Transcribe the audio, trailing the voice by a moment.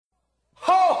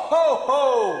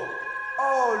ho!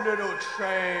 Oh, little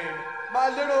train, my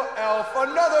little elf,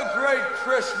 another great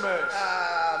Christmas.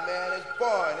 Ah, man, it's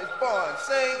boring,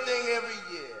 same thing every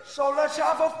year. So let's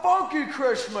have a funky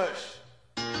Christmas.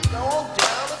 No, I'm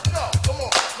down, let's go, come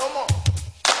on.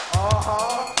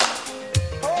 Uh-huh.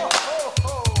 Ho, ho,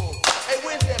 ho. Hey,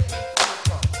 where's that beat coming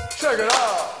from? Check it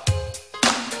out.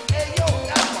 Hey, yo,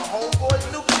 that's my homeboy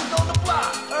Snoopy's on the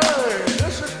block. Hey,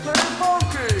 this is pretty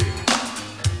funky.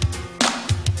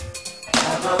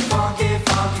 Have a funky,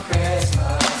 funky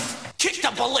Christmas. Kick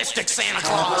the ballistic Santa Have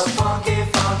Claus. a funky,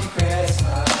 funky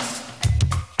Christmas.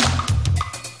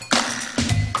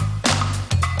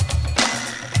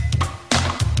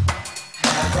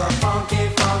 Have a funky,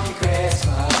 funky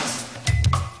Christmas.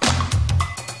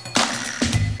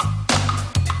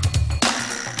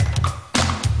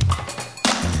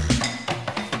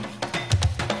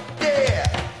 Yeah.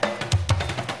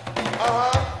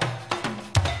 Uh-huh.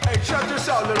 Hey, check this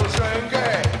out, little train. Go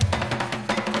ahead.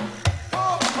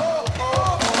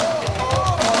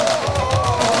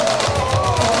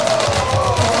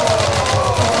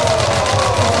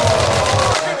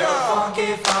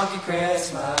 Funky, funky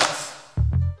Christmas.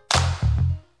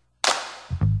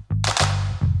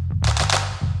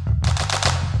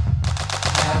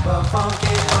 Have a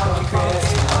funky, funky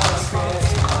Christmas.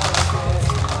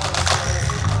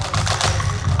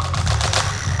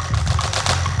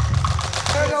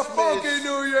 And a funky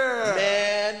New Year.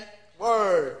 Man.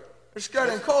 Word. It's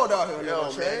getting cold out here, Yo, little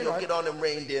man, train. yo, get on them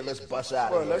reindeer, let's bust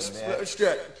out Well, of here, let's man.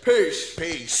 get peace.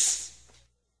 Peace.